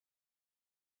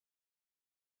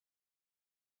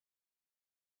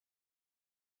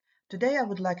Today I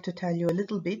would like to tell you a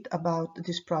little bit about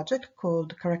this project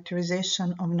called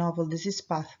Characterization of Novel Disease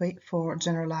Pathway for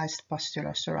Generalized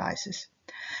Pustular Psoriasis.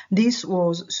 This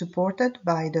was supported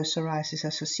by the Psoriasis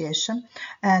Association,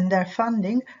 and their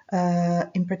funding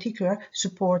in particular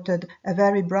supported a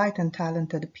very bright and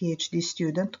talented PhD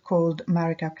student called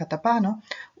Marika Catapano,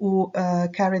 who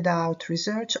carried out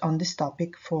research on this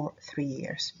topic for 3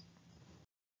 years.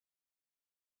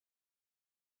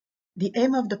 The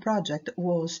aim of the project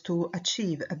was to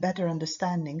achieve a better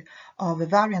understanding of a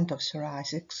variant of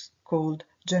psoriasis called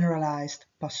Generalized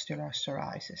Pustular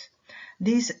Psoriasis.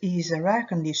 This is a rare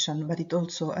condition, but it's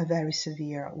also a very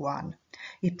severe one.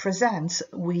 It presents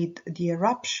with the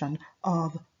eruption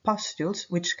of pustules,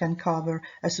 which can cover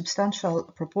a substantial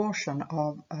proportion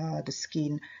of the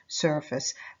skin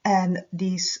surface, and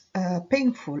these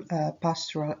painful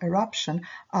pustular eruptions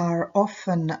are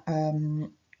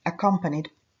often accompanied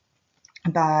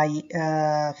by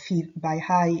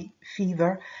high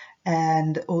fever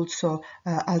and also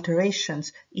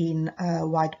alterations in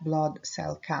white blood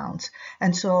cell counts.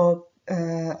 And so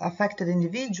affected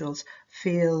individuals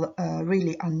feel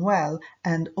really unwell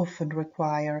and often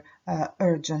require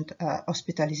urgent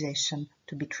hospitalization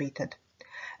to be treated.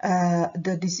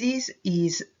 The disease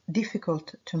is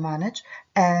difficult to manage,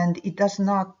 and it does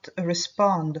not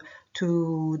respond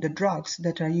to the drugs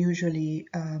that are usually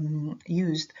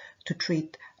used to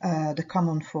treat the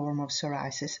common form of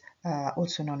psoriasis,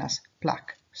 also known as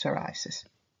plaque psoriasis.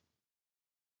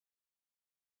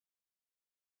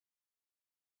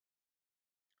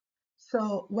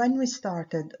 So when we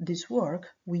started this work,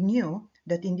 we knew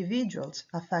that individuals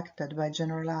affected by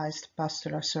generalized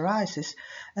pustular psoriasis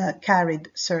carried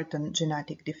certain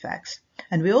genetic defects.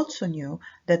 And we also knew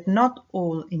that not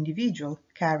all individuals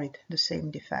carried the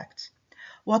same defects.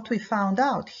 What we found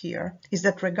out here is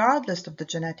that regardless of the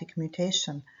genetic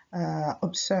mutation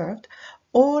observed,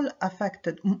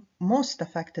 most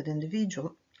affected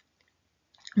individuals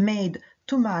made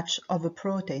too much of a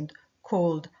protein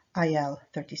called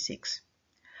IL-36.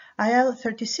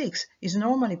 IL-36 is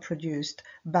normally produced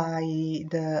by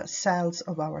the cells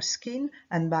of our skin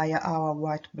and by our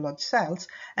white blood cells,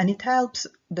 and it helps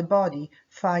the body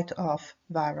fight off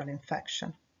viral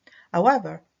infection.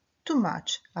 However, too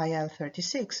much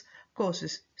IL-36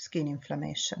 causes skin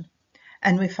inflammation,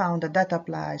 and we found that that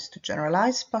applies to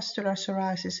generalized pustular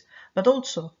psoriasis, but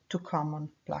also to common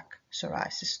plaque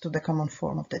psoriasis, to the common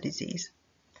form of the disease.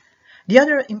 The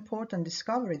other important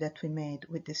discovery that we made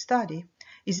with this study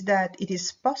is that it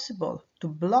is possible to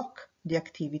block the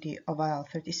activity of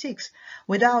IL-36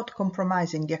 without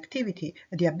compromising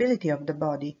the ability of the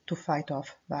body to fight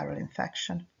off viral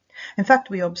infection. In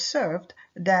fact, we observed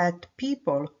that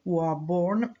people who are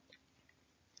born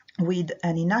with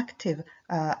an inactive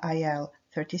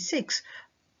IL-36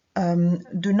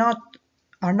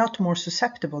 are not more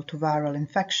susceptible to viral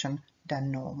infection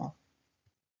than normal.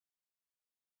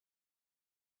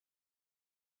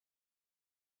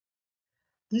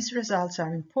 These results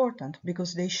are important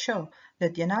because they show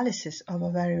that the analysis of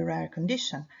a very rare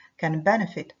condition can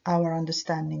benefit our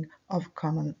understanding of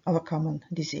a common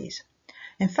disease.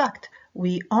 In fact,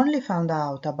 we only found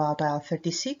out about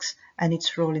IL-36 and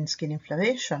its role in skin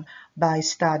inflammation by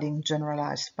studying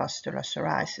generalized pustular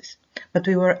psoriasis. But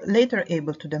we were later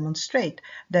able to demonstrate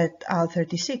that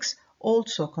IL-36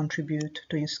 also contribute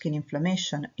to skin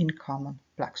inflammation in common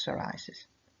plaque psoriasis.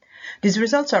 These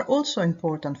results are also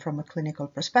important from a clinical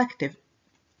perspective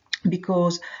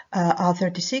because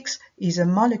IL-36 is a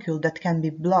molecule that can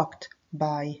be blocked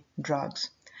by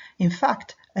drugs. In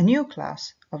fact, a new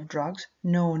class of drugs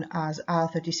known as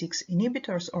IL-36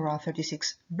 inhibitors or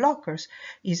IL-36 blockers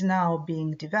is now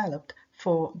being developed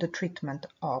for the treatment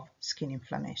of skin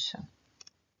inflammation.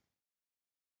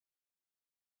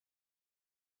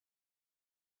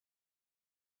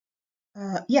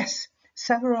 Yes.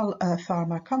 Several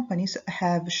pharma companies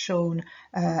have shown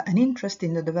an interest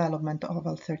in the development of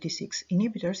IL-36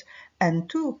 inhibitors, and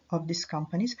 2 of these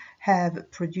companies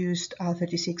have produced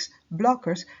IL-36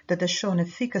 blockers that have shown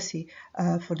efficacy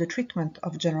for the treatment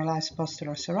of generalized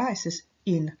pustular psoriasis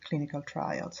in clinical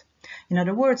trials. In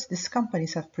other words, these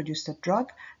companies have produced a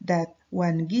drug that,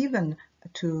 when given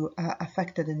to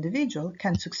affected individuals,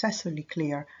 can successfully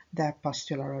clear their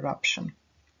pustular eruption.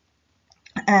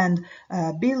 And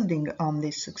building on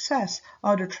this success,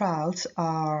 other trials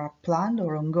are planned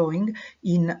or ongoing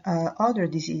in other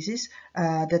diseases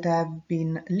that have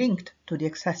been linked to the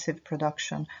excessive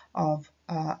production of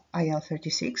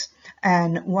IL-36,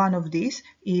 and one of these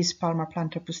is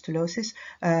palmar-plantar pustulosis,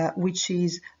 which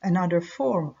is another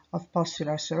form of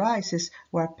pustular psoriasis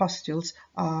where pustules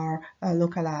are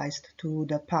localized to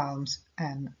the palms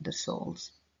and the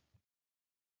soles.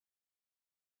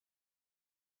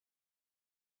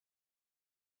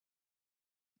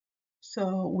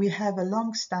 So we have a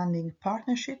long-standing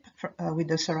partnership with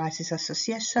the Psoriasis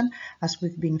Association, as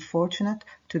we've been fortunate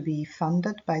to be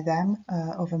funded by them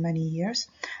over many years.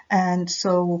 And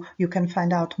so you can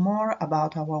find out more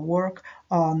about our work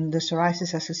on the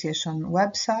Psoriasis Association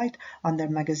website, on their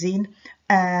magazine.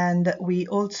 And we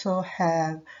also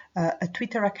have a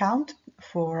Twitter account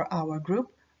for our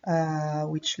group,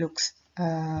 which looks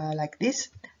like this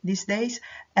these days.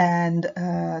 And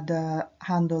the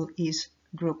handle is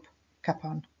Group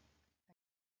Capon.